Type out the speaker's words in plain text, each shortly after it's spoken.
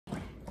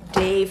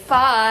day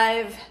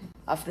 5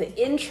 of the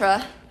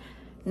Intra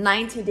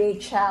 90-day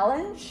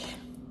challenge.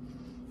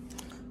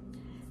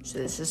 So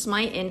this is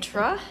my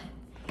Intra,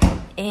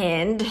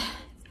 and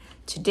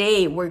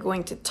today we're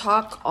going to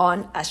talk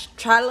on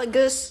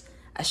Astragalus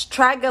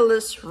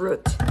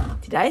root.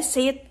 Did I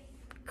say it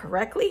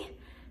correctly?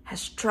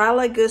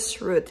 Astragalus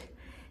root.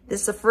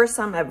 This is the first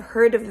time I've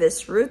heard of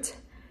this root.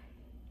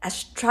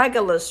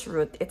 Astragalus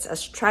root. It's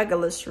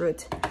Astragalus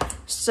root.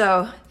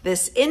 So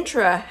this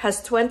Intra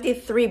has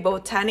 23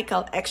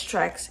 botanical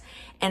extracts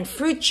and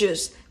fruit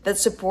juice that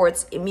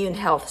supports immune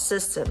health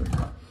system.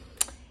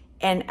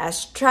 And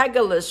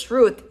Astragalus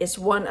root is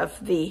one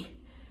of the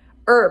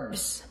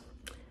herbs.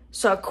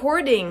 So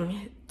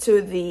according to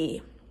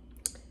the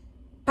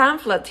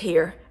pamphlet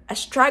here,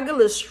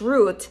 Astragalus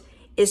root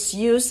is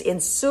used in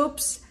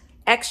soups,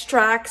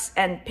 extracts,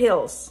 and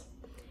pills.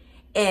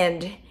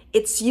 And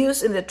it's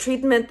used in the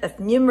treatment of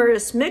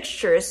numerous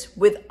mixtures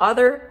with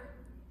other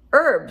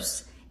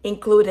herbs,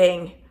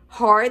 including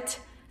heart,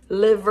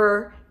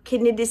 liver,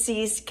 kidney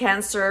disease,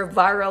 cancer,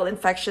 viral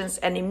infections,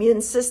 and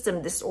immune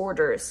system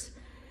disorders.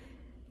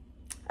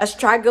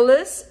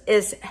 Astragalus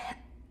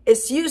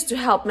is used to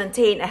help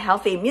maintain a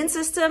healthy immune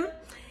system.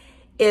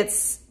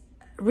 Its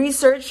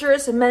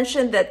researchers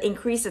mentioned that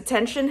increased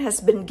attention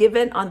has been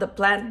given on the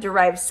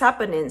plant-derived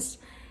saponins.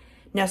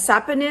 Now,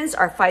 saponins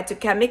are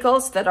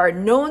phytochemicals that are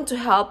known to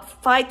help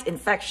fight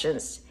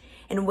infections.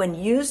 And when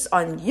used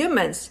on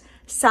humans,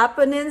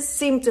 saponins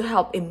seem to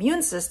help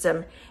immune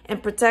system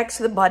and protects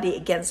the body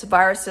against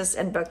viruses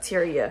and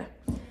bacteria.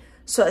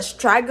 So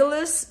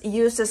Astragalus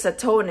used as a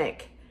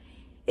tonic.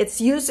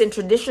 It's used in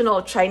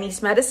traditional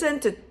Chinese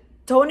medicine to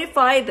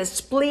tonify the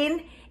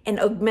spleen and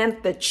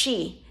augment the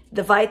qi,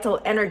 the vital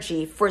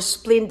energy for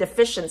spleen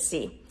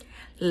deficiency,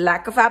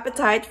 lack of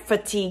appetite,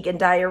 fatigue, and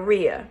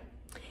diarrhea.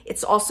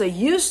 It's also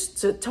used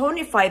to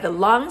tonify the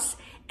lungs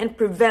and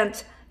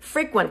prevent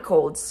frequent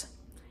colds.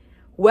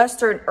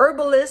 Western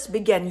herbalists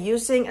began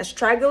using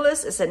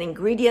Astragalus as an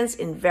ingredient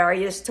in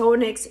various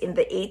tonics in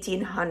the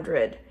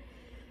 1800s.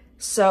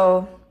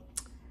 So,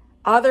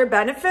 other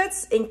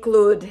benefits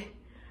include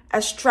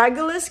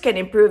Astragalus can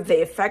improve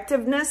the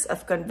effectiveness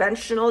of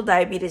conventional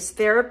diabetes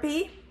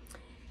therapy.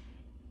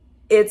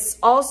 It's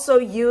also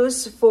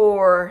used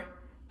for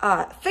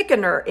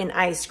thickener in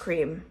ice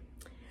cream.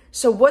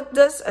 So what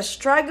does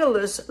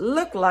Astragalus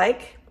look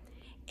like?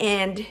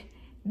 And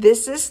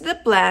this is the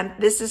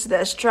plant. This is the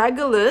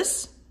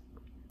Astragalus.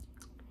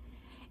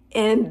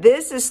 And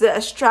this is the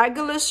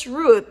Astragalus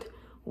root,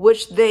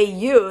 which they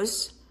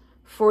use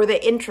for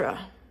the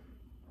Intra.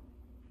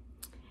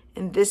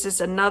 And this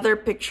is another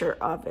picture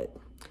of it.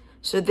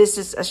 So this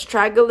is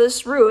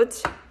Astragalus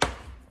root.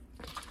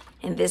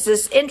 And this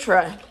is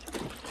Intra.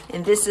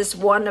 And this is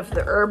one of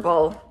the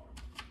herbal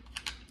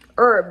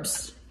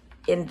herbs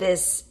in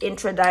this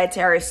Intra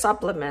dietary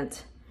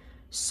supplement.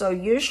 So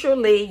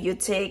usually you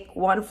take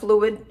one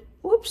fluid.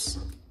 Oops.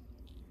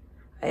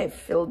 I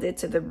filled it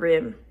to the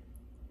brim.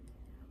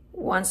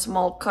 1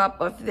 small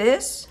cup of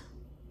this.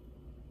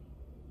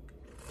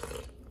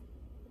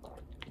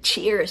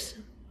 Cheers.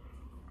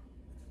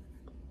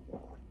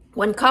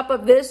 1 cup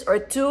of this or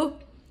 2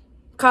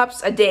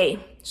 cups a day.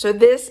 So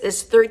this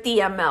is 30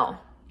 ml.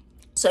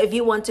 So if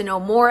you want to know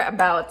more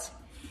about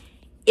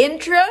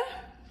Intra,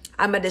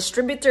 I'm a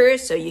distributor,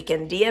 so you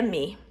can DM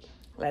me.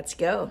 Let's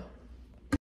go.